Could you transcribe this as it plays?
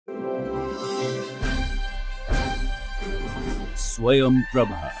Swayam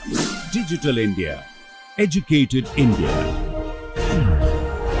Prabha. Digital India. Educated India.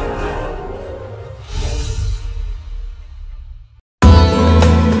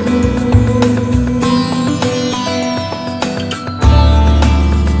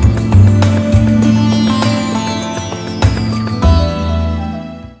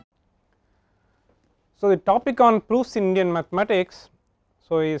 So, the topic on proofs in Indian mathematics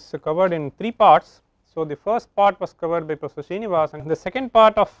is covered in 3 parts. So, the first part was covered by Professor Srinivas, and the second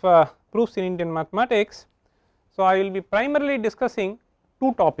part of proofs in Indian mathematics. So, I will be primarily discussing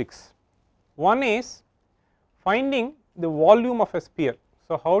 2 topics. One is finding the volume of a sphere.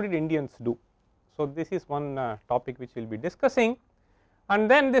 So, how did Indians do? So, this is one topic which we will be discussing,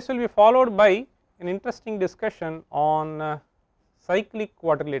 and then this will be followed by an interesting discussion on cyclic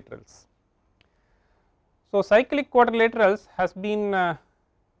quadrilaterals. So, cyclic quadrilaterals has been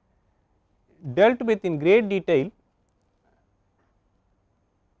dealt with in great detail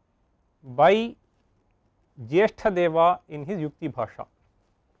by Jyeshtha in his Yukti Bhasha.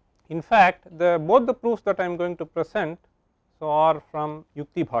 In fact, both the proofs that I am going to present are from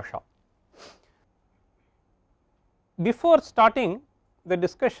Yukti Bhasha. Before starting the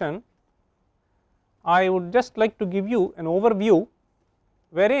discussion, I would just like to give you an overview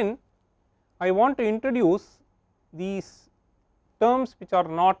wherein I want to introduce these terms which are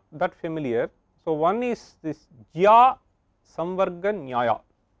not that familiar. So, one is this Jya Samvarga Nyaya.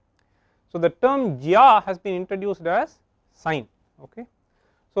 So, the term Jya has been introduced as sign. Okay.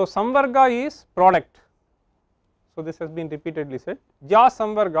 So, Samvarga is product. So, this has been repeatedly said, Jya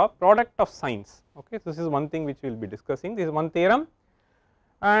Samvarga, product of signs. Okay. So, this is one thing which we will be discussing, this is one theorem,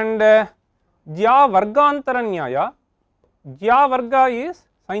 and Jya Vargantara Nyaya, Jya Varga is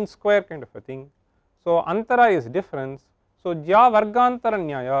sin square kind of a thing. So, Antara is difference. So, Jya Vargantara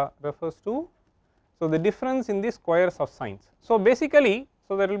Nyaya refers to the difference in the squares of signs. So, basically,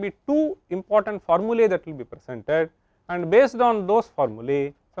 there will be 2 important formulae that will be presented, and based on those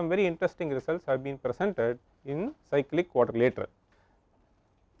formulae some very interesting results have been presented in cyclic quadrilateral.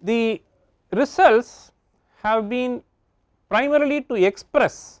 The results have been primarily to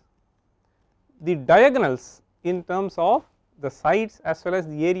express the diagonals in terms of the sides as well as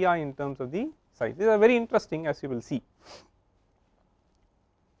the area in terms of the sides. These are very interesting, as you will see.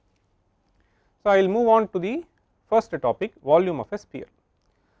 So, I will move on to the first topic, volume of a sphere.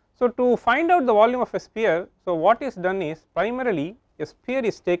 So, to find out the volume of a sphere, so what is done is primarily a sphere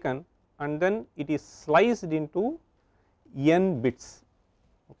is taken and then it is sliced into n bits.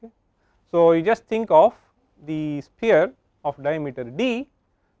 Okay. So, you just think of the sphere of diameter d.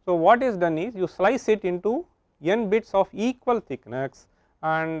 So, what is done is you slice it into n bits of equal thickness,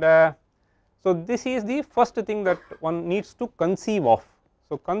 and so this is the first thing that one needs to conceive of.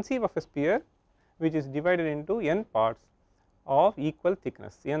 So, conceive of a sphere which is divided into n parts of equal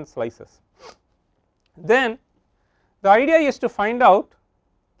thickness, n slices. Then the idea is to find out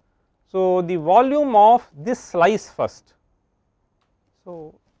the volume of this slice first.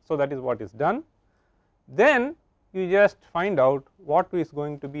 So, that is what is done. Then you just find out what is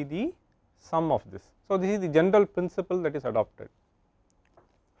going to be the sum of this. So, this is the general principle that is adopted.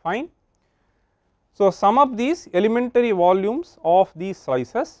 Fine. So, sum up these elementary volumes of these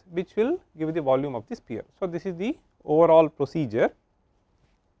slices which will give the volume of the sphere. So, this is the overall procedure.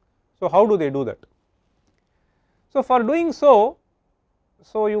 So, how do they do that? So, for doing so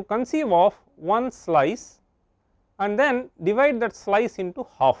you conceive of one slice and then divide that slice into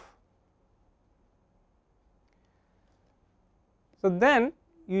half. So, then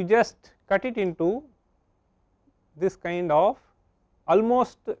you just cut it into this kind of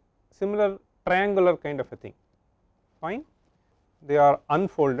almost similar triangular kind of a thing. Fine. They are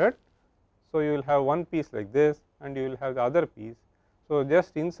unfolded. So, you will have one piece like this and you will have the other piece. So,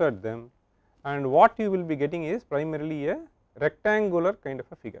 just insert them, and what you will be getting is primarily a rectangular kind of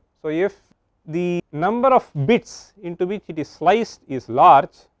a figure. So, if the number of bits into which it is sliced is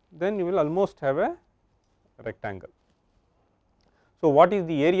large, then you will almost have a rectangle. So, what is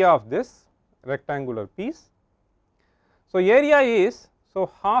the area of this rectangular piece? So, area is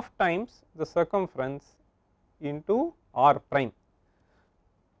half times the circumference into r prime.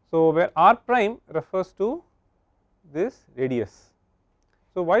 So, where r prime refers to this radius.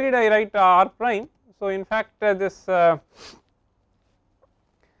 So, why did I write r prime? So, in fact this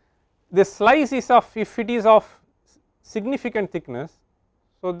slice is of, if it is of significant thickness,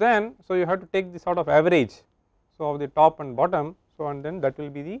 so then you have to take the sort of average, so of the top and bottom, so and then that will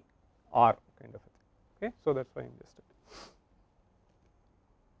be the r kind of a thing. Okay. So, that is why I am just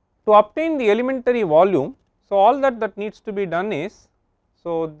to obtain the elementary volume. So, all that needs to be done is,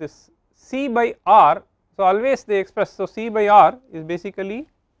 so this C by R, So, always they express, so C by R is basically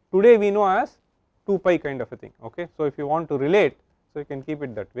today we know as 2 pi kind of a thing, okay. So, if you want to relate, so you can keep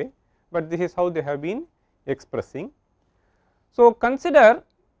it that way, but this is how they have been expressing. So, consider,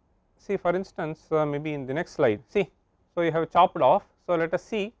 see for instance maybe in the next slide, see, so you have chopped off. So, let us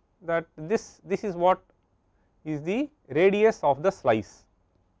see that this is what is the radius of the slice,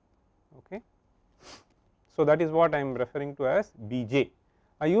 okay. So, that is what I am referring to as Bj.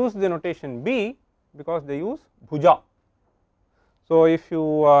 I use the notation B because they use bhuja. So, if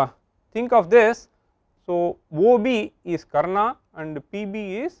you think of this, so OB is karna and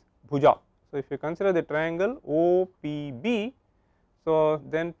PB is bhuja. So, if you consider the triangle OPB, so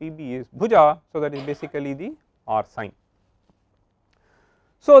then PB is bhuja, so that is basically the R sign.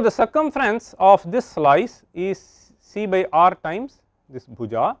 So, the circumference of this slice is C by R times this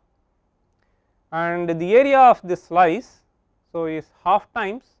bhuja, and the area of this slice, so is half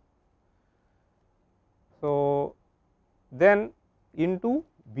times, so then into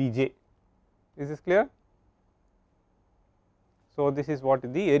Bj. Is this clear? So, this is what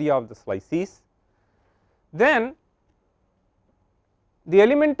the area of the slice is. Then the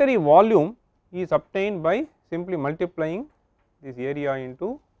elementary volume is obtained by simply multiplying this area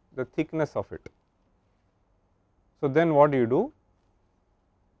into the thickness of it. So, then what do you do?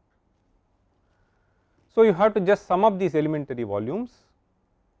 So, you have to just sum up these elementary volumes.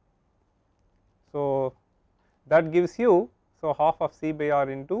 So, that gives you, so half of C by R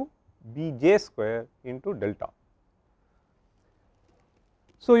into Bj square into delta.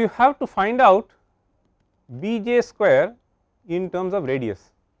 So, you have to find out Bj square in terms of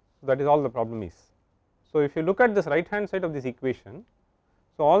radius, so that is all the problem is. So, if you look at this right hand side of this equation,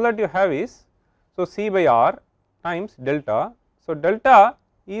 so all that you have is, so C by R times delta. So, delta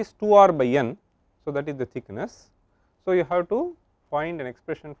is 2R by N, so that is the thickness. So, you have to find an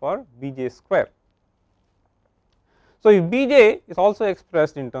expression for Bj square. So, if Bj is also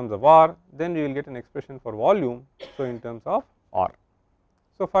expressed in terms of R, then we will get an expression for volume, so in terms of R.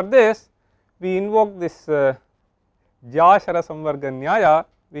 So, for this we invoke this Jashara Samvarga Nyaya,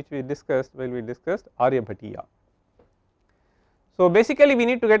 which we discussed while we discussed Aryabhatiya. So, basically we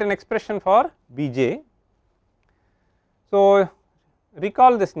need to get an expression for Bj. So,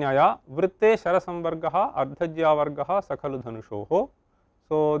 recall this Nyaya, Vritte Shara Samvargaha Ardhajyavargaha Sakhalu Dhanushoho.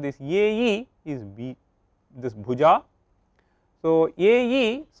 So, this AE is B, this bhuja. So,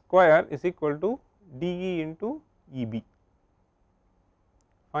 AE square is equal to DE into EB,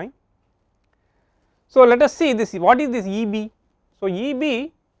 fine. So, let us see this, what is this EB? So,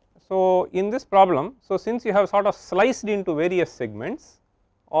 EB, so in this problem, so since you have sort of sliced into various segments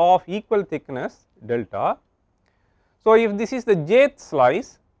of equal thickness delta. So, if this is the jth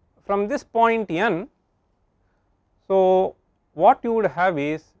slice from this point N, so what you would have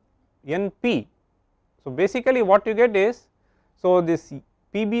is NP. So, basically what you get is, so this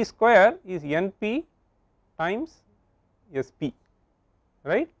PB square is NP times SP,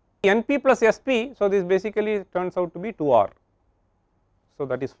 right. NP plus SP, so this basically turns out to be 2R, so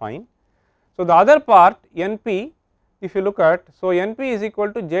that is fine. So, the other part NP, if you look at, so NP is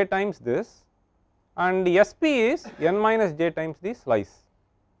equal to J times this and SP is N minus J times the slice.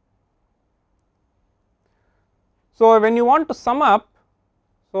 So, when you want to sum up,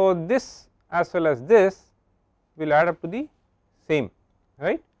 so this as well as this will add up to the same,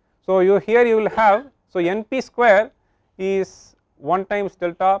 right. So, you here you will have, so NP square is 1 times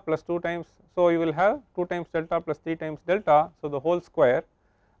delta plus 2 times, so you will have 2 times delta plus 3 times delta, so the whole square,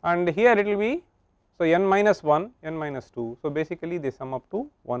 and here it will be, so N minus 1, N minus 2, so basically they sum up to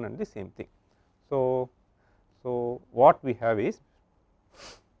 1 and the same thing. So, what we have is,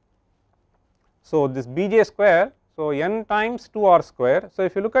 so this Bj square, so N times 2R square. So,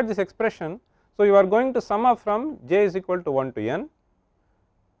 if you look at this expression, so you are going to sum up from J is equal to 1 to N.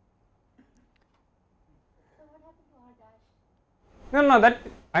 So, what happened to R dash? No, that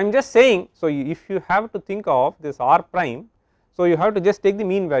I am just saying. So, if you have to think of this R prime, so you have to just take the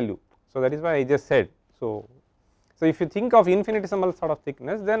mean value. So, that is why I just said. So, if you think of infinitesimal sort of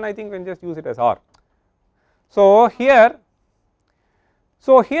thickness, then I think we can just use it as R. So, here,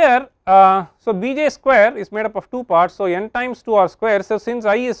 so Bj square is made up of 2 parts. So, N times 2R square. So, since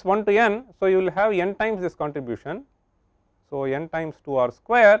I is 1 to N, so you will have N times this contribution. So, N times 2R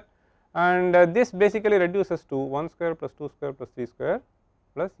square, and this basically reduces to 1 square plus 2 square plus 3 square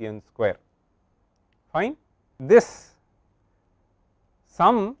plus N square, fine. This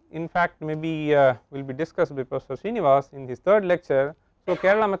sum in fact maybe will be discussed by Professor Srinivas in his third lecture. So,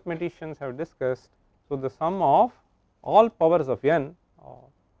 Kerala mathematicians have discussed, so the sum of all powers of N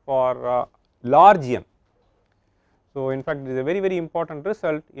for large N. So, in fact, it is a very important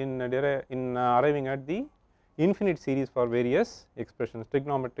result in arriving at the infinite series for various expressions,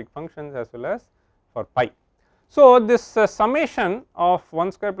 trigonometric functions as well as for pi. So, this summation of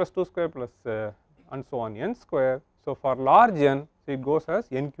 1 square plus 2 square plus and so on n square. So, for large n, so it goes as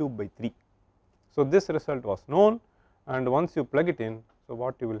n cube by 3. So, this result was known, and once you plug it in, so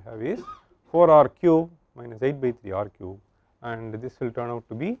what you will have is 4 r cube minus 8 by 3 r cube, and this will turn out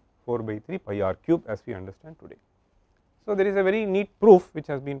to be 4 by 3 pi r cube as we understand today. So, there is a very neat proof which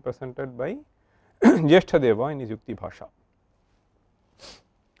has been presented by Jeshtadeva in his Yukti Bhasha.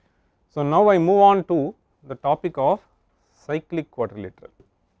 So, now I move on to the topic of cyclic quadrilateral.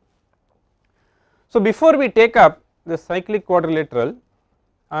 So, before we take up the cyclic quadrilateral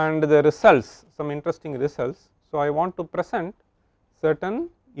and the results, some interesting results. So, I want to present certain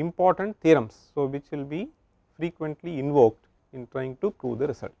important theorems, so which will be frequently invoked in trying to prove the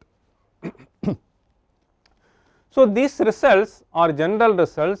result. So, these results are general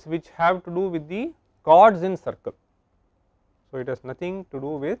results which have to do with the chords in circle. So, it has nothing to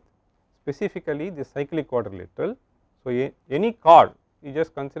do with specifically the cyclic quadrilateral. So, any chord you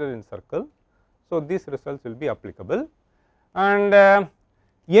just consider in circle. So, these results will be applicable, and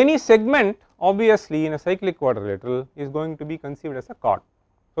any segment obviously in a cyclic quadrilateral is going to be conceived as a chord.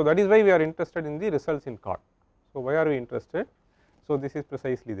 So, that is why we are interested in the results in chord. So, why are we interested? So, this is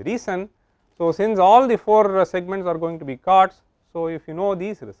precisely the reason. So, since all the 4 segments are going to be chords, so if you know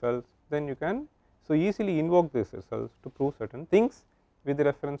these results, then you can so easily invoke these results to prove certain things with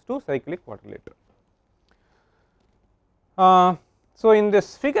reference to cyclic quadrilateral. So, in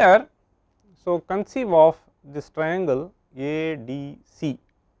this figure, so conceive of this triangle ADC.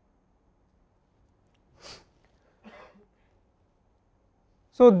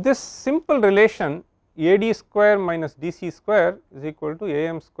 So, this simple relation AD square minus DC square is equal to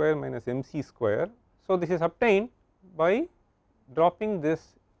AM square minus MC square. So, this is obtained by dropping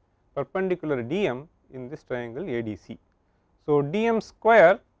this perpendicular DM in this triangle ADC. So, DM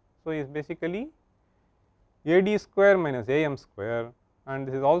square, so is basically AD square minus AM square, and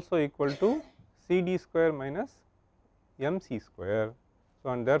this is also equal to CD square minus MC square. So,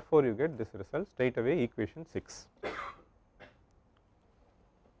 and therefore, you get this result straight away, equation 6.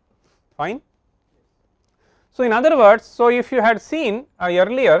 Fine. So, in other words, so if you had seen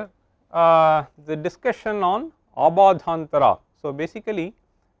earlier the discussion on abadhantara. So, basically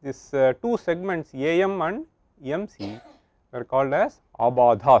this 2 segments AM and MC are called as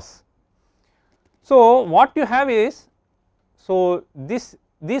abadhas. So, what you have is, so this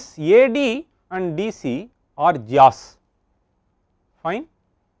AD and DC are jyas, fine.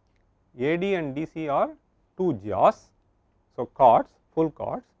 AD and DC are 2 jyas, so chords, full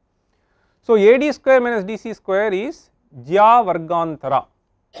chords. So, AD square minus DC square is jya vargantara.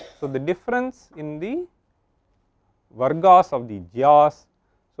 So, the difference in the vargas of the jyas,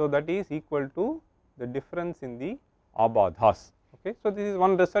 so that is equal to the difference in the abadhas. Okay. So, this is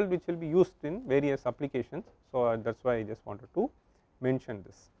one result which will be used in various applications. So, that is why I just wanted to mention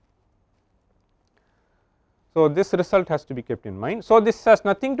this. So, this result has to be kept in mind. So, this has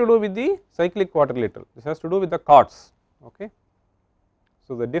nothing to do with the cyclic quadrilateral, this has to do with the chords. Okay.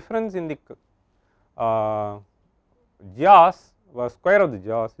 So, the difference in the jyas was square of the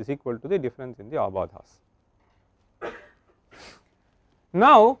jyas is equal to the difference in the abadhas.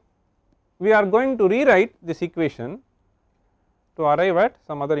 Now, we are going to rewrite this equation to arrive at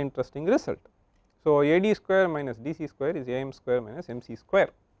some other interesting result. So, AD square minus DC square is AM square minus MC square.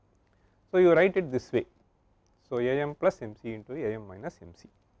 So, you write it this way. So, AM plus MC into AM minus MC.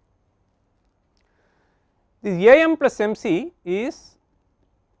 This AM plus MC is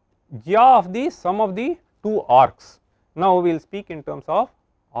jya of the sum of the 2 arcs. Now, we will speak in terms of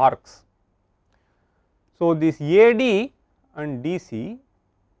arcs. So, this AD and DC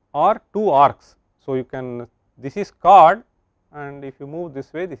are 2 arcs. So, you can, this is chord, and if you move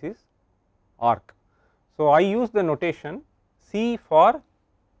this way, this is arc. So, I use the notation C for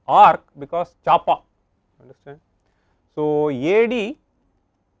arc because chapa, understand. So, AD,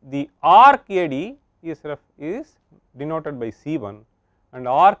 the arc AD is denoted by C1 and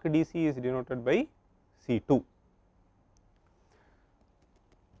arc DC is denoted by C2.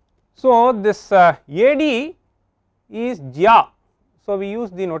 So, this AD is jya. So, we use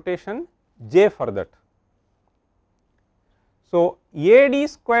the notation J for that. So, AD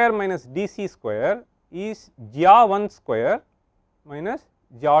square minus DC square is jya 1 square minus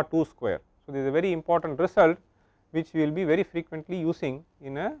jya 2 square. So, this is a very important result which we will be very frequently using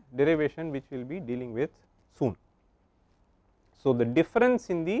in a derivation which we will be dealing with soon. So, the difference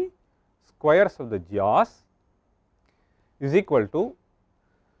in the squares of the jyas is equal to,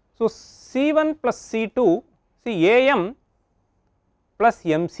 so C1 plus C2, see AM plus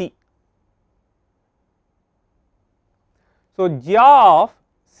MC. So, Jya of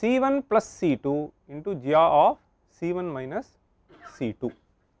C1 plus C2 into Jya of C1 minus C2.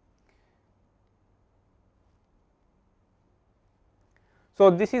 So,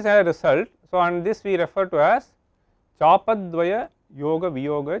 this is a result. So, and this we refer to as Chapadvaya Yoga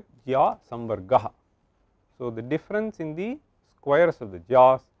Viyoga Jya Samvargaha. So, the difference in the squares of the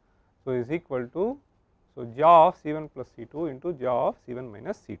Jyas, so is equal to, so Jya of C1 plus C2 into Jya of C1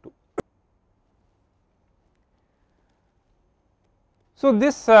 minus C2. So,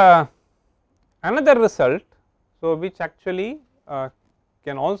 this another result, so which actually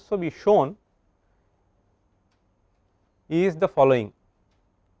can also be shown is the following.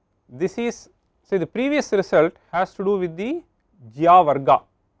 This is, say, the previous result has to do with the Jya Varga,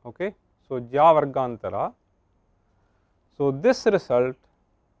 okay. So, Jya Vargantara. So, this result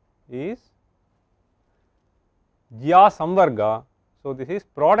is Jya Samvarga. So, this is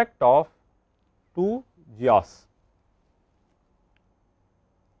product of two Jyas.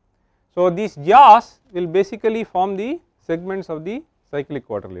 So, these Jyas will basically form the segments of the cyclic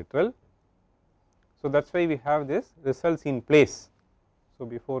quadrilateral. So, that is why we have this results in place. So,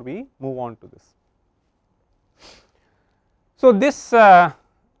 before we move on to this. So, this of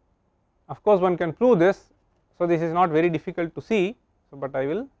course, one can prove this. So, this is not very difficult to see, so but I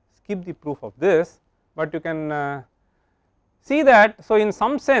will skip the proof of this, but you can see that. So, in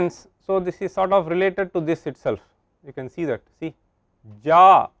some sense, so this is sort of related to this itself, you can see that, see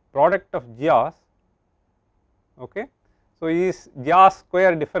Jya product of Jyas, okay. So, is Jya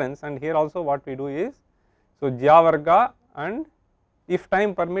square difference, and here also what we do is, so Jya Varga, and if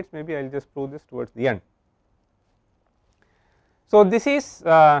time permits maybe I will just prove this towards the end. So, this is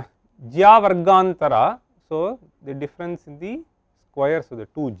Jya Vargantara. So, the difference in the squares of the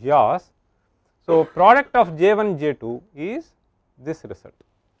two Jyas. So, product of J1 J2 is this result.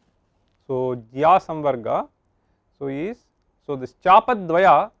 So, Jya Samvarga, so is, so this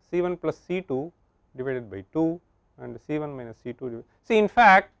Chapadvaya C1 plus C2 divided by 2 and C1 minus C2. See, in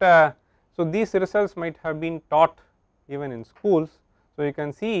fact, so these results might have been taught even in schools. So, you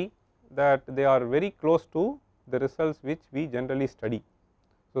can see that they are very close to the results which we generally study.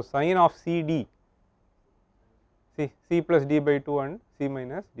 So, sine of CD, see C plus D by 2 and C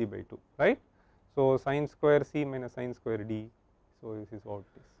minus D by 2, right. So, sine square C minus sine square D. So, this is what it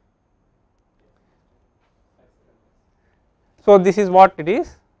is. So, this is what it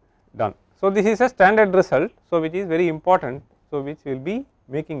is done. So, this is a standard result, so which is very important, so which we will be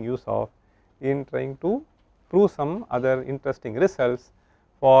making use of in trying to prove some other interesting results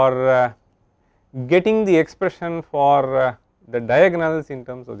for getting the expression for the diagonals in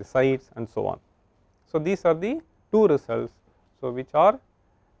terms of the sides and so on. So, these are the two results, so which are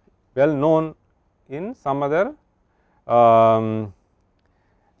well known in some other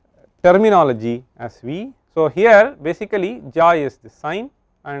terminology as we. So, here basically Jya is the sine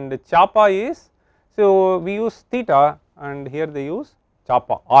and Chapa is, so we use theta and here they use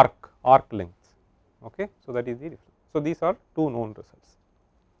Chapa, arc length, okay. So, that is the difference. So, these are two known results.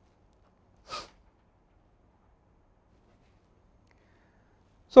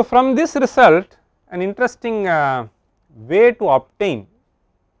 So, from this result an interesting way to obtain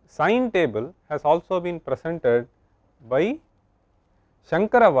sine table has also been presented by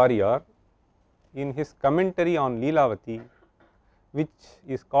Shankara Warrior in his commentary on Leelavati, which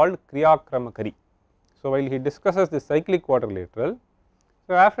is called Kriyakramakari. So, while he discusses the cyclic quadrilateral,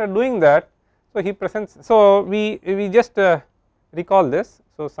 so after doing that, so he presents, so we just recall this.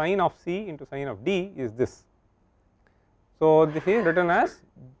 So, sine of C into sine of D is this. So, this is written as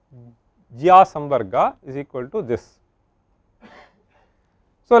Jya Samvarga is equal to this.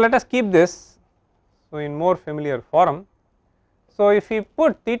 So, let us keep this, so in more familiar form. So, if we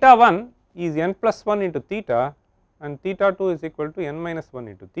put theta 1 is n plus 1 into theta and theta 2 is equal to n minus 1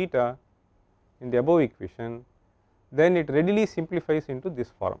 into theta in the above equation, then it readily simplifies into this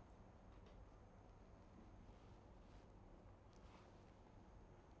form.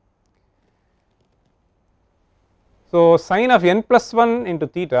 So, sine of n plus 1 into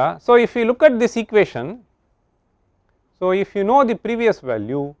theta. So, if you look at this equation, so if you know the previous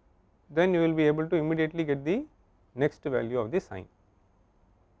value, then you will be able to immediately get the next value of the sine.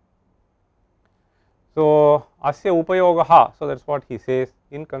 So, asya upayogaha, so that is what he says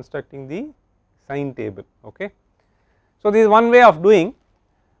in constructing the sine table, okay. So, this is one way of doing,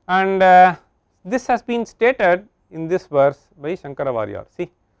 and this has been stated in this verse by Shankara Warrior. See,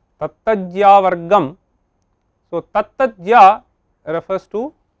 tattajya vargam. So, tattajya refers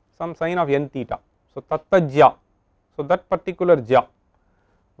to some sine of n theta. So, tattajya, so that particular jya,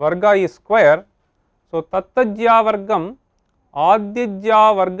 varga is square. So, tattajya vargam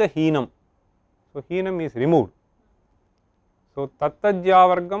adyajya varga heenam. So, heenam is removed. So, tattajya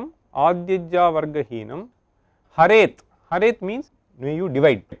vargam adyajya varga heenam. Haret, haret means may you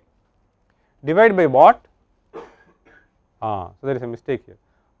divide. Divide by what? So there is a mistake here.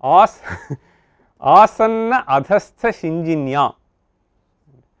 Asanna adhastha shinjinya.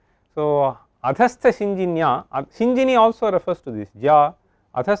 So, adhastha shinjinya, shinjini also refers to this. Ja,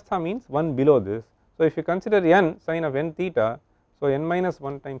 adhastha means one below this. So, if you consider n sin of n theta, so n minus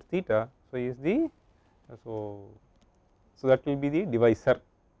 1 times theta, so is the, so that will be the divisor,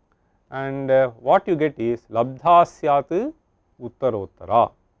 and what you get is labdha syat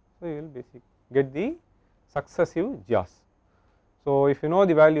uttarottara. So, you will basically get the successive jyas. So, if you know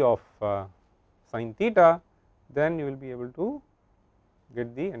the value of sin theta, then you will be able to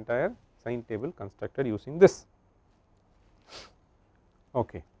get the entire sine table constructed using this.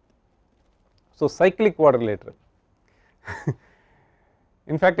 Okay. So, cyclic quadrilateral.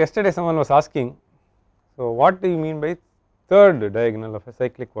 In fact, yesterday someone was asking, so what do you mean by third diagonal of a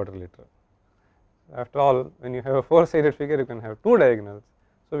cyclic quadrilateral? After all, when you have a 4-sided figure, you can have 2 diagonals.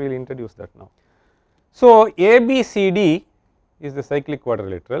 So, we will introduce that now. So, ABCD is the cyclic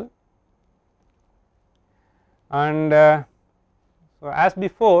quadrilateral, and so as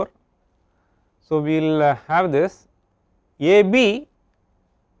before, so we will have this AB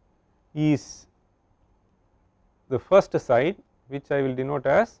is the first side, which I will denote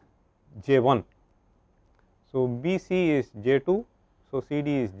as J1. So, BC is J2, so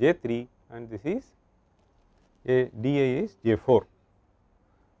CD is J3, and this is DA is J4.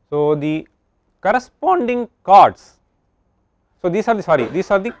 So, the corresponding chords, so these are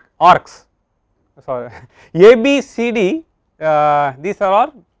the arcs, sorry, ABCD, these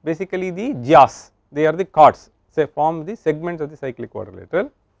are basically the jyas, they are the chords, say form the segments of the cyclic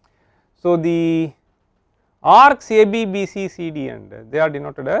quadrilateral. So, the arcs AB, BC, CD, and they are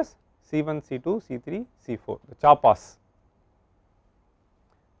denoted as C1, C2, C3, C4, the chapas,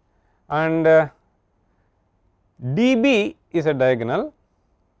 and DB is a diagonal,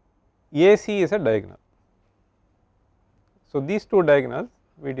 AC is a diagonal. So, these two diagonals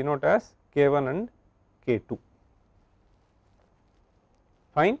we denote as K1 and K2,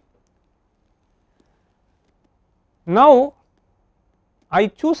 fine. Now, I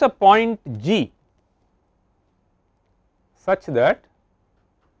choose a point G such that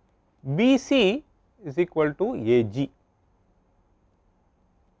BC is equal to AG.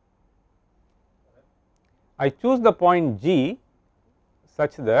 I choose the point G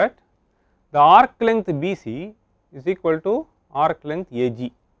such that the arc length BC is equal to arc length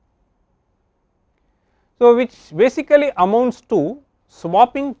AG. So, which basically amounts to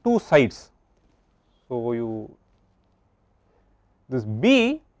swapping two sides. So, this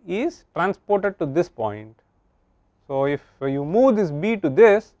B is transported to this point. So, if you move this B to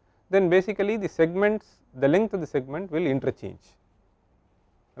this, then basically the segments, the length of the segment will interchange,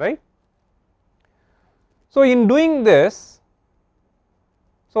 right. So, in doing this,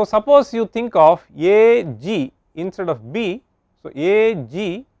 so suppose you think of AG instead of B, so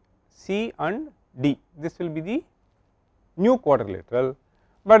AG, C and D, this will be the new quadrilateral,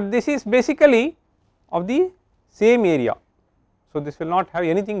 but this is basically of the same area. So, this will not have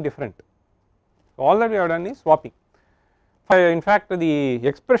anything different. So, all that we have done is swapping. In fact, the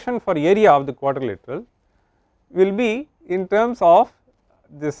expression for area of the quadrilateral will be in terms of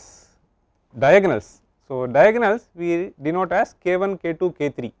this diagonals. So, diagonals we denote as K1, K2,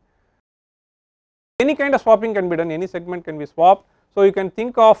 K3. Any kind of swapping can be done, any segment can be swapped. So, you can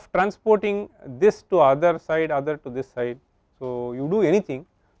think of transporting this to other side, other to this side. So, you do anything.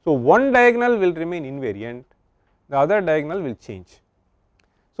 So, one diagonal will remain invariant, the other diagonal will change.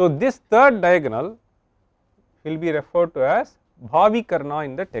 So, this third diagonal will be referred to as bhavikarna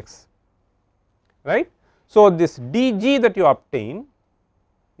in the text, right. So, this DG that you obtain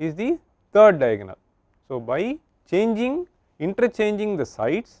is the third diagonal. So, by interchanging the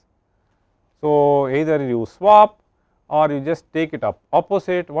sides, so either you swap or you just take it up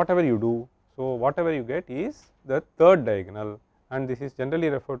opposite, whatever you do. So, whatever you get is the third diagonal, and this is generally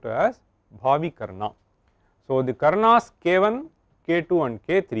referred to as bhavikarna. So, the karnas K1, K2 and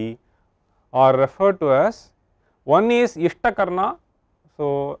K3 are referred to as, one is Ishtakarna,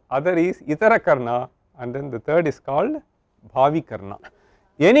 so other is Itarakarna, and then the third is called Bhavikarna.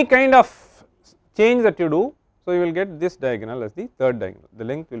 Any kind of change that you do, so you will get this diagonal as the third diagonal, the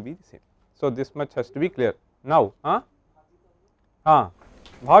length will be the same. So, this much has to be clear. Now,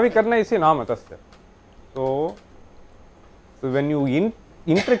 Bhavikarna is a nama tasya. So, when you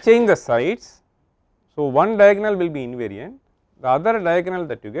interchange the sides, so one diagonal will be invariant, the other diagonal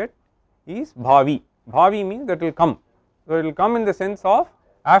that you get is Bhavi, bhavi means that will come. So, it will come in the sense of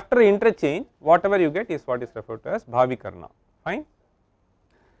after interchange whatever you get is what is referred to as bhavi karna, fine.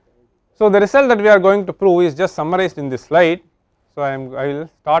 So, the result that we are going to prove is just summarized in this slide. So, I will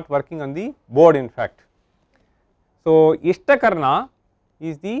start working on the board in fact. So, Ishtakarna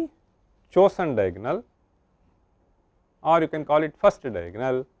is the chosen diagonal or you can call it first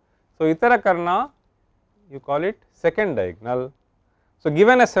diagonal. So, Itarakarna you call it second diagonal. So,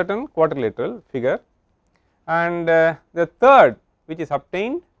 given a certain quadrilateral figure and the third which is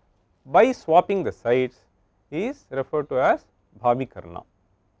obtained by swapping the sides is referred to as bhavi karna.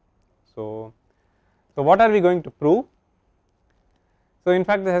 So, what are we going to prove? So, in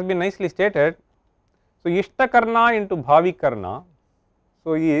fact, this has been nicely stated. So, Ishtakarna into bhavi karna,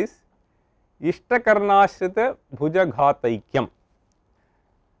 so is Ishtakarnashrita bhujaghataikhyam.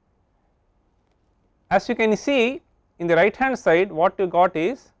 As you can see in the right hand side what you got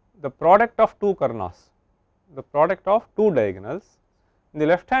is the product of two karnas, the product of two diagonals. In the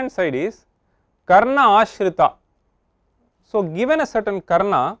left hand side is karna ashrita. So, given a certain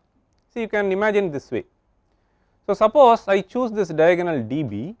karna, see you can imagine this way. So, suppose I choose this diagonal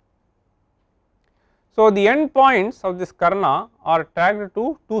dB. So, the end points of this karna are tagged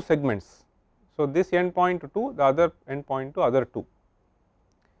to two segments. So, this end point to 2, the other end point to other 2.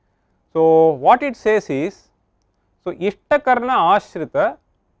 So, what it says is, so Ishtakarna ashrita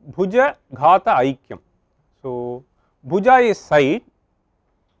bhuja ghata aikyam. So, bhuja is side,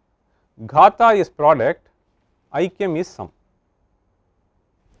 ghata is product, aikyam is sum.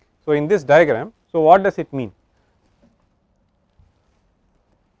 So, in this diagram, so what does it mean?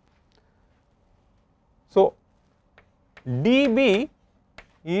 So, dB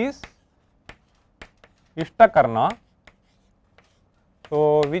is Ishtakarna,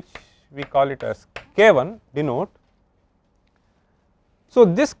 so which we call it as K1 denote. So,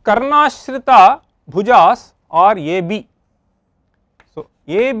 this karnashrita bhujas are AB. So,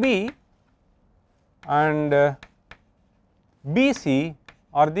 AB and BC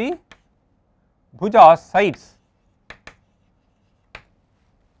are the bhujas sides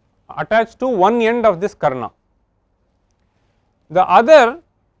attached to one end of this karna. The other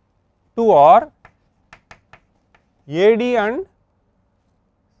two are AD and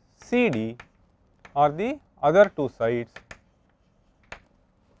CD are the other two sides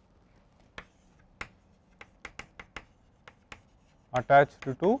attached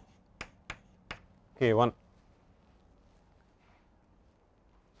to K1.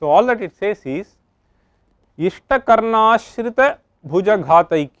 So, all that it says is Ishtakarnashrita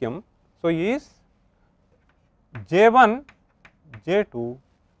bhujaghataikhyam. So, is J1 J2.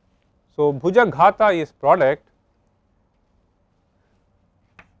 So, bhujaghata is product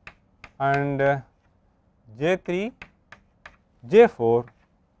and J3 J4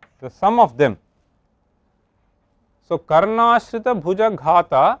 the sum of them. So, karnashrita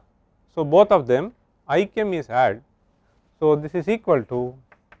bhujaghata, so both of them aikyam is add. So, this is equal to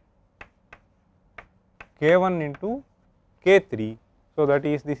K1 into K3. So, that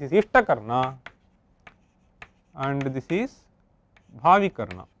is this is Ishtakarna and this is bhavi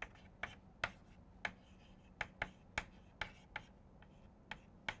karna.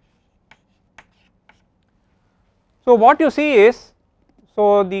 So, what you see is,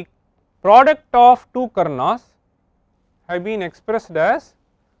 so the product of two karnas have been expressed as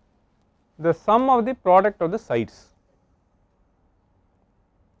the sum of the product of the sides.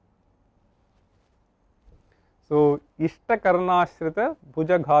 So, Ishtakarnashrita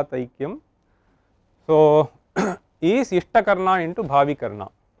bhujaghataikhyam, so is Ishtakarna into bhavi karna.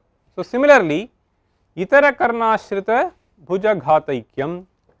 So, similarly, Itarakarnashrita bhujaghataikhyam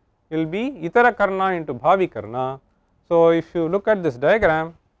will be Itarakarna into bhavi karna. So, if you look at this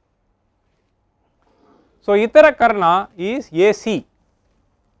diagram, so Itarakarna is AC.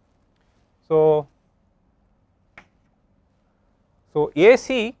 So,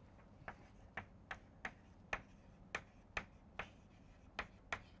 AC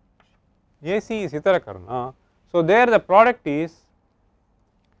is Itarakarna. So, there the product is,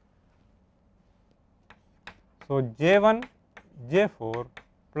 so J1 J4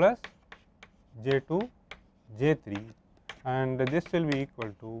 plus J2 J3 and this will be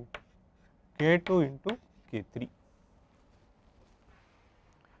equal to K2 into K3.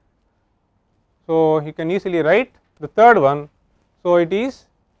 So, you can easily write the third one. So, it is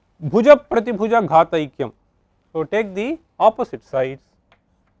bhuja pratibhuja ghataikyam. So, take the opposite sides.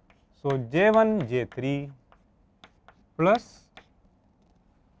 So, J1 J3 plus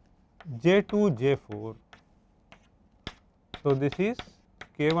J2 J4. So, this is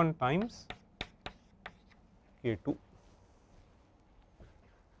K1 times K2.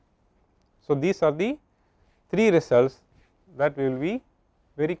 So, these are the 3 results that we will be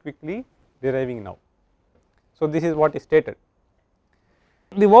very quickly deriving now. So, this is what is stated.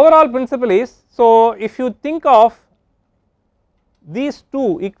 The overall principle is, so if you think of these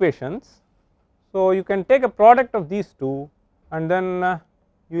 2 equations, so you can take a product of these 2 and then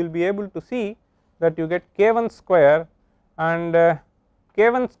you will be able to see that you get k1 square and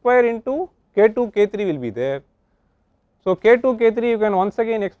k1 square into k2 k3 will be there. So, k2 k3 you can once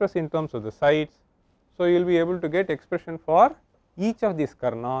again express in terms of the sides. So, you will be able to get expression for each of these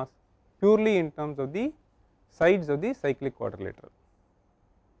Karnas purely in terms of the sides of the cyclic quadrilateral.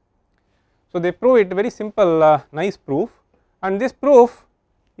 So, they prove it, very simple nice proof, and this proof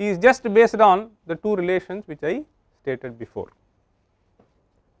is just based on the 2 relations which I stated before.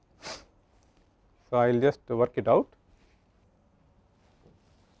 So, I will just work it out.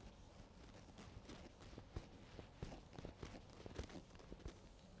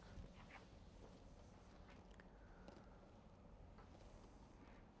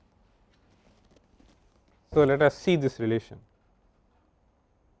 So, let us see this relation.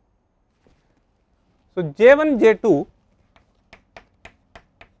 So, J1 J2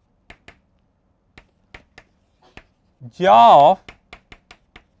 ja of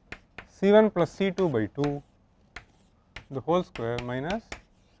C1 plus C2 by 2 the whole square minus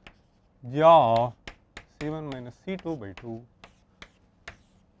ja of C1 minus C2 by 2.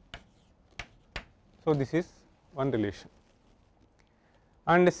 So, this is one relation,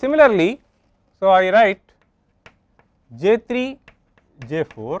 and similarly, so I write J3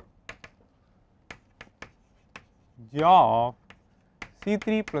 J4 ja of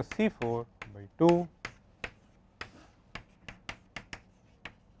C3 plus C4 by 2 .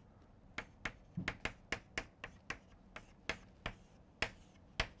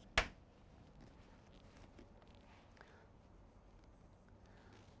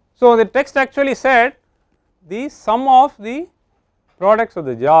 So, the text actually said the sum of the products of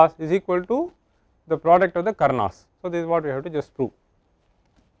the jaws is equal to the product of the Karnas. So, this is what we have to just prove.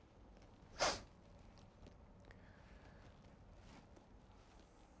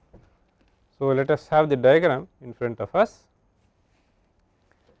 So, let us have the diagram in front of us.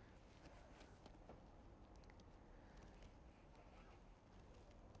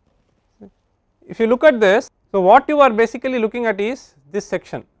 If you look at this, so what you are basically looking at is this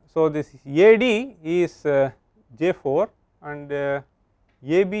section. So, this AD is J4 and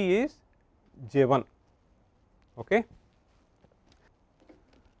AB is J1. Okay.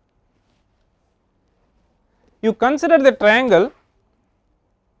 You consider the triangle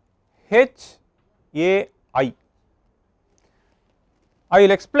HAI. I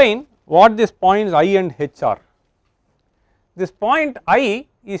will explain what these points I and H are. This point I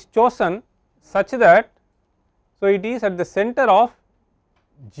is chosen such that, so it is at the center of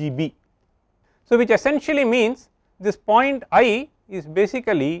GB. So, which essentially means this point I is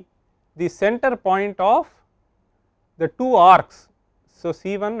basically the center point of the 2 arcs. So,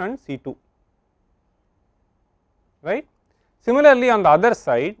 C1 and C2, right. Similarly, on the other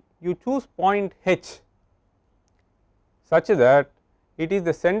side you choose point H such that it is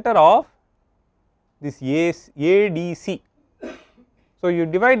the center of this ADC. So, you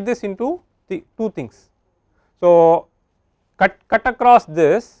divide this into the 2 things. So, cut across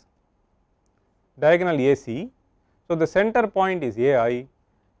this diagonal AC. So, the center point is AI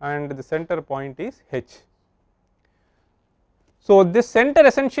and the center point is H. So, this center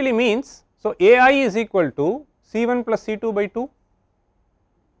essentially means, so AI is equal to C1 plus C2 by 2.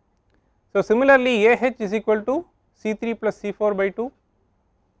 So, similarly AH is equal to C3 plus C4 by 2.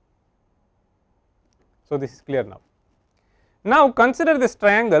 So, this is clear now. Now, consider this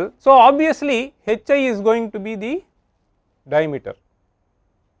triangle. So, obviously HI is going to be the diameter.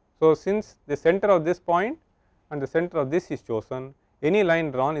 So, since the center of this point and the center of this is chosen, any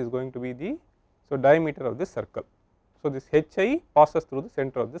line drawn is going to be the diameter of this circle. So, this HI passes through the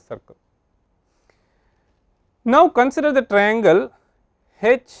center of this circle. Now, consider the triangle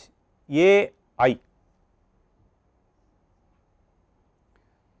HAI.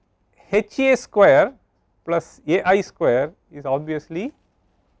 HA square plus AI square is obviously,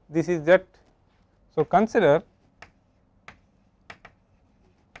 this is that. So, consider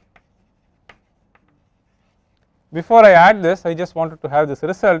before I add this, I just wanted to have this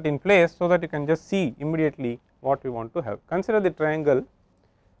result in place so that you can just see immediately what we want to have. Consider the triangle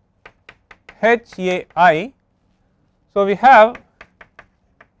HAI. So, we have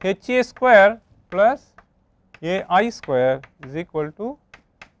HA square plus AI square is equal to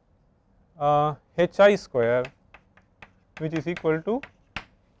HI square, which is equal to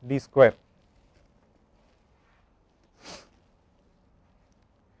D square.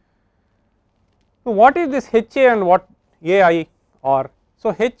 So, what is this HA and what AI are?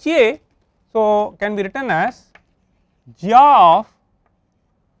 So, HA can be written as Ja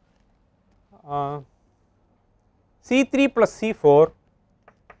of C3 plus C4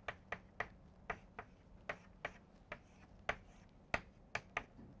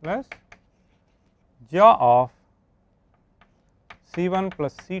 plus Ja of C1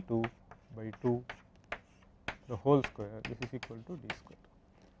 plus C2 by 2 the whole square, this is equal to D square.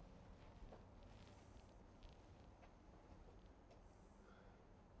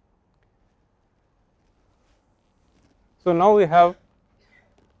 So, now we have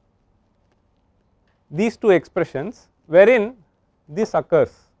these two expressions wherein this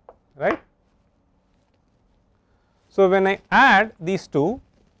occurs, right. So, when I add these two,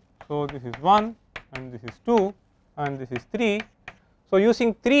 so this is 1 and this is 2 and this is 3. So,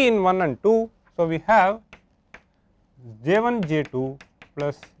 using 3 in 1 and 2, so we have J1 J2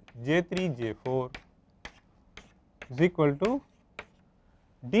 plus J3 J4 is equal to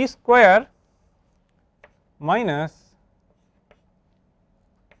D square minus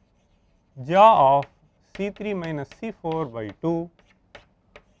Ja of C3 minus C4 by 2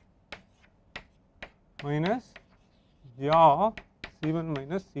 minus Ja of C1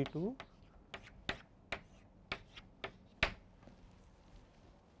 minus C2 .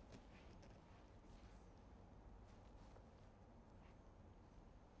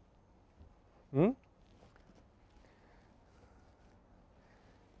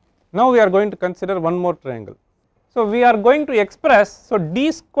 Now, we are going to consider one more triangle. So, we are going to express, so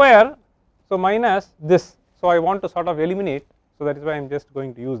D square, so minus this. So, I want to sort of eliminate, so that is why I am just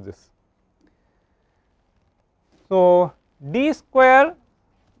going to use this. So, D square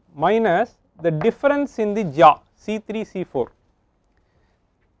minus the difference in the Ja C3 C4.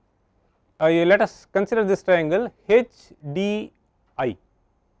 Let us consider this triangle HDI,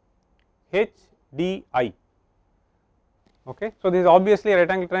 HDI. Okay. So, this is obviously a right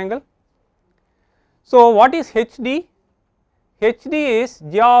angle triangle. So, what is HD? HD is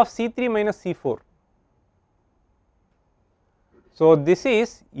Ja of C3 minus C4. So, this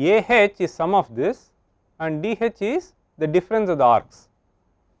is AH is sum of this and DH is the difference of the arcs.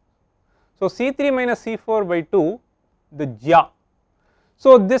 So, C3 minus C4 by 2 the Ja.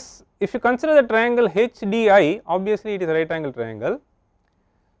 So, this if you consider the triangle HDI, obviously it is a right angle triangle.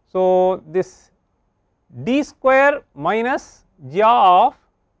 So, this D square minus Ja of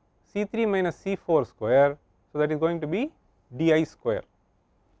C3 minus C4 square, so that is going to be Di square.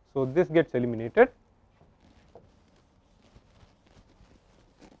 So, this gets eliminated.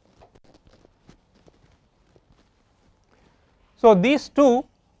 So, these two,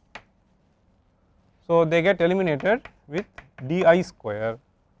 so they get eliminated with Di square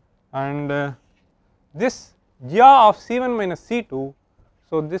and this Ja of C1 minus C2,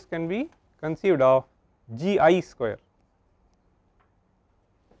 so this can be conceived of Gi square.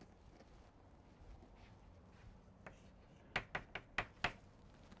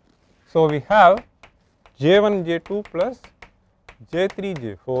 So, we have J1 J2 plus J3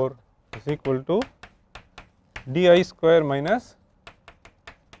 J4 is equal to Di square minus,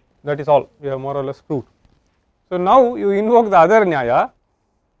 that is all we have more or less proved. So, now you invoke the other Nyaya.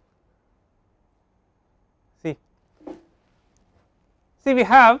 See we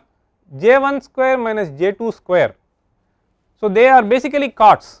have J1 square minus J2 square. So, they are basically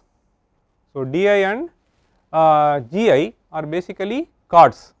chords. So, Di and Gi are basically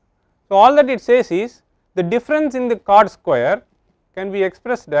chords. So, all that it says is the difference in the chord square can be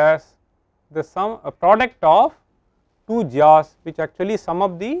expressed as the sum, a product of two Ja's which actually sum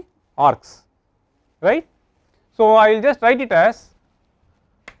up the arcs, right. So, I will just write it as,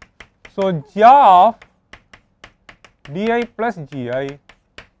 so Ja of Di plus Gi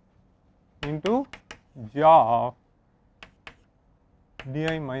into Ja of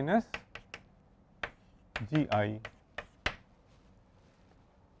Di minus Gi.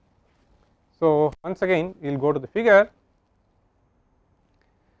 So, once again we will go to the figure.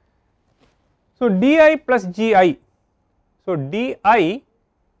 So, Di plus Gi, so Di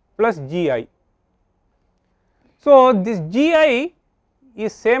plus Gi. So, this Gi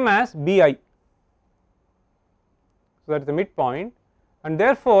is same as Bi, so that is the midpoint, and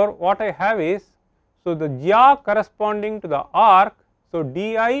therefore, what I have is, so the Ja corresponding to the arc, so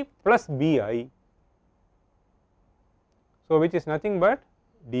Di plus Bi, so which is nothing but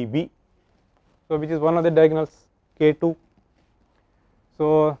Db, so which is one of the diagonals K2.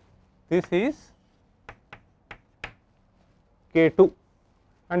 So, this is K2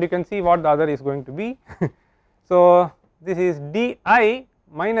 and you can see what the other is going to be. So, this is Di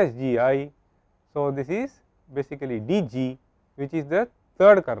minus Gi, so this is basically Dg, which is the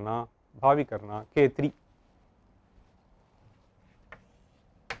third Karna, Bhavikarna K3.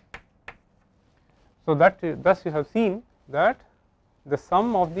 So, that thus you have seen that the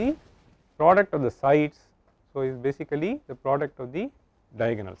sum of the product of the sides, so is basically the product of the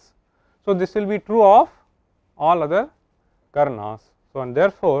diagonals. So, this will be true of all other karnas. So, and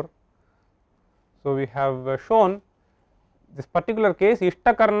therefore, so we have shown this particular case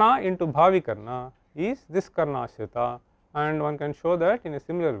Ishtakarna into Bhavikarna is this karna ashrita, and one can show that in a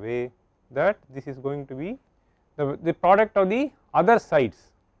similar way that this is going to be the product of the other sides.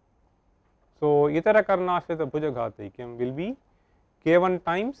 So, itara karna ashrita bhujaghataikyam will be K1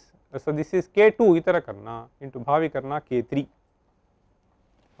 times, so this is K2 itara karna into Bhavikarna K3,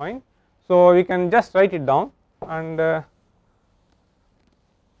 fine. So, we can just write it down, and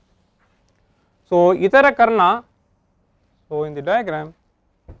so itara karna, so in the diagram,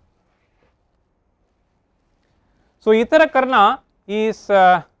 so itara karna is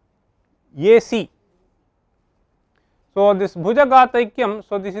AC. So, this bhujagataikyam,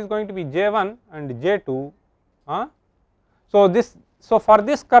 so this is going to be J1 and J2. So, for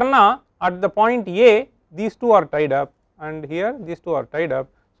this karna at the point A, these two are tied up, and here these two are tied up.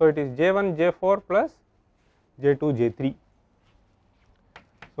 So, it is J1 J4 plus J2 J3.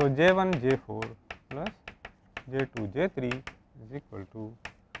 So, J1 J4 plus J2 J3 is equal to,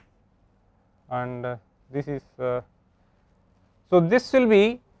 and this is so this will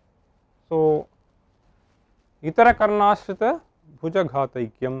be, so itara karnashrita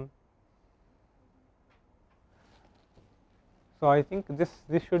bhujaghatakyam. So, I think this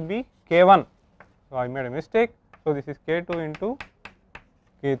should be K1. So, I made a mistake. So, this is K2 into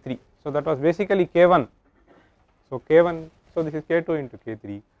K3. So, that was basically K1. So, K1, so this is K2 into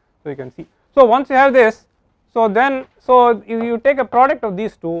K3. So, you can see. So, once you have this, so then, so if you take a product of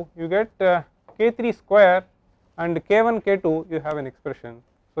these two, you get K3 square, and K1 K2 you have an expression.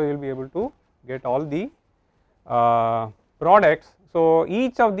 So, you will be able to get all the products. So,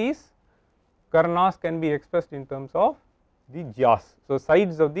 each of these karnas can be expressed in terms of the jyas, so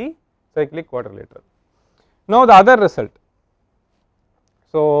sides of the cyclic quadrilateral. Now, the other result.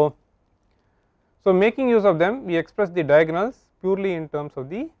 So, making use of them, we express the diagonals purely in terms of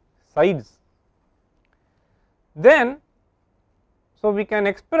the sides. Then, so we can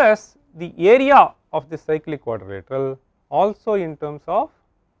express the area of the cyclic quadrilateral also in terms of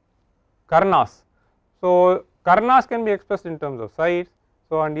karnas. So, karnas can be expressed in terms of sides,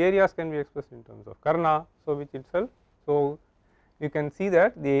 so and areas can be expressed in terms of karna. So, which itself, so you can see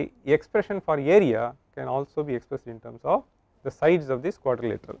that the expression for area can also be expressed in terms of the sides of this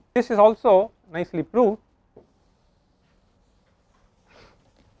quadrilateral. This is also nicely proved.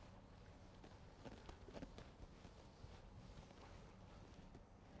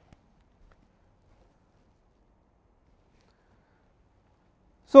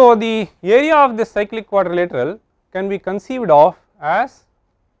 So, the area of this cyclic quadrilateral can be conceived of as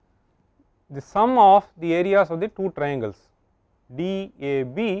the sum of the areas of the two triangles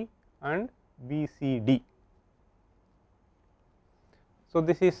DAB and BCD. So,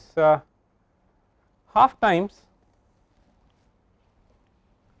 this is half times,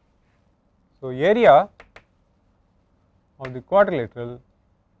 so area of the quadrilateral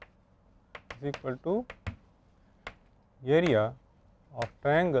is equal to area of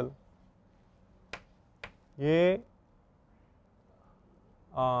triangle A,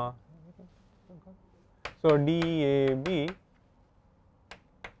 so DAB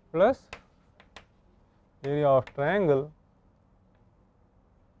plus area of triangle,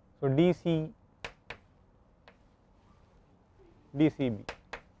 so DCB,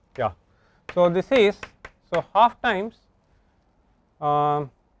 yeah. So, this is, so half times, so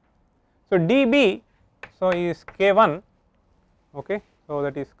DB, so is K1, okay. So,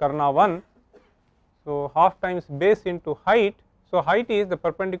 that is karna 1. So, half times base into height. So, height is the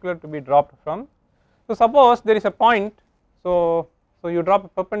perpendicular to be dropped from. So, suppose there is a point. So, you drop a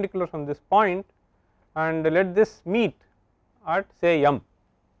perpendicular from this point and let this meet at say M,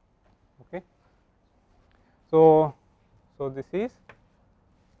 okay. So, this is,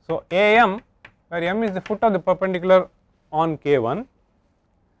 so AM, where M is the foot of the perpendicular on K1,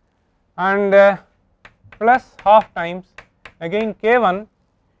 and plus half times again K1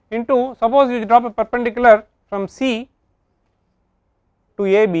 into, suppose you drop a perpendicular from C to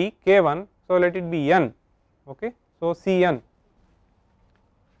AB K1, so let it be N, okay. So, Cn.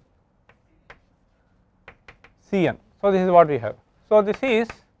 So, this is what we have. So, this is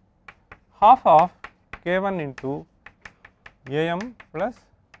half of K1 into AM plus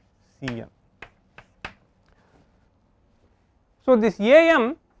Cn. So, this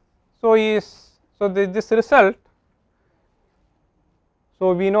AM, so is, so this result,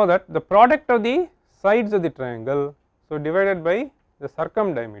 So, we know that the product of the sides of the triangle, so divided by the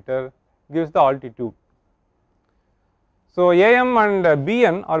circumdiameter gives the altitude. So, AM and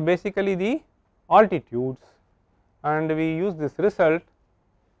BN are basically the altitudes, and we use this result.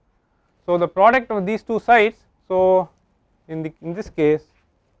 So, the product of these two sides, so in this case,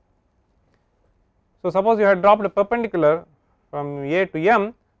 so suppose you had dropped a perpendicular from A to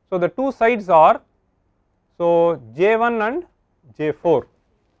M, so the two sides are, so J1 and J4.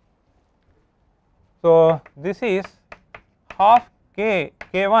 So, this is half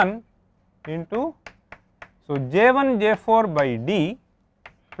K1 into, so J1 J4 by D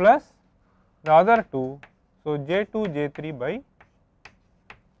plus the other two, so J2 J3 by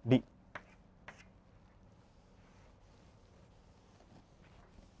D.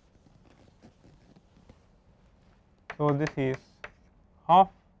 So, this is half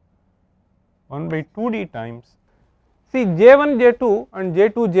 1 by 2D times, see J1 J2 and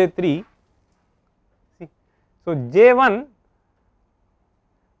J2 J3, see, so J1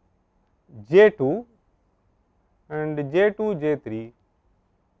 J2 and J2 J3,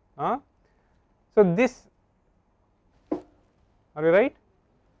 so this, are you right?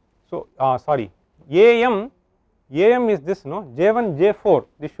 So, sorry, AM is this, no, J1 J4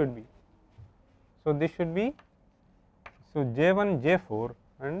 this should be, so this should be, so J1 J4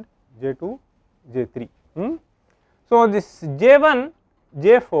 and J2 J3. So, this J1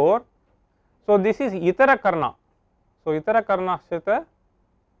 J4, so this is Itara Karna, so Itara Karna Sheta,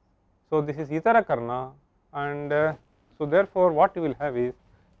 so this is Itara Karna, and so therefore what you will have is,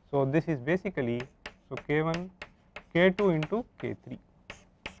 so this is basically, so K1 K2 into K3.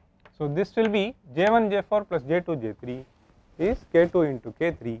 So, this will be J1 J4 plus J2 J3 is K2 into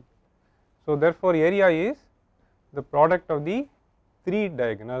K3. So, therefore, area is the product of the three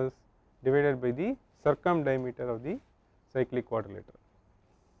diagonals divided by the circumdiameter of the cyclic quadrilateral.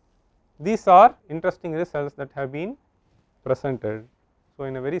 These are interesting results that have been presented. So,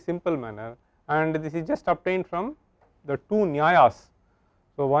 in a very simple manner, and this is just obtained from the two Nyayas.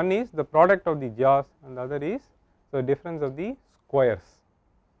 So, one is the product of the jaws and the other is the difference of the squares.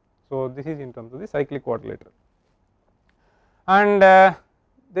 So, this is in terms of the cyclic quadrilateral, and there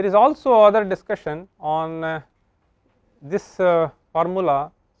is also other discussion on this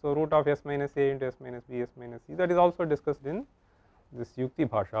formula. So, root of S minus A into S minus B S minus C, that is also discussed in this Yukti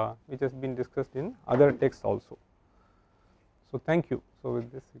Bhasha, which has been discussed in other texts also. So, thank you. So,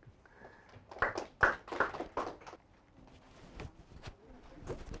 with this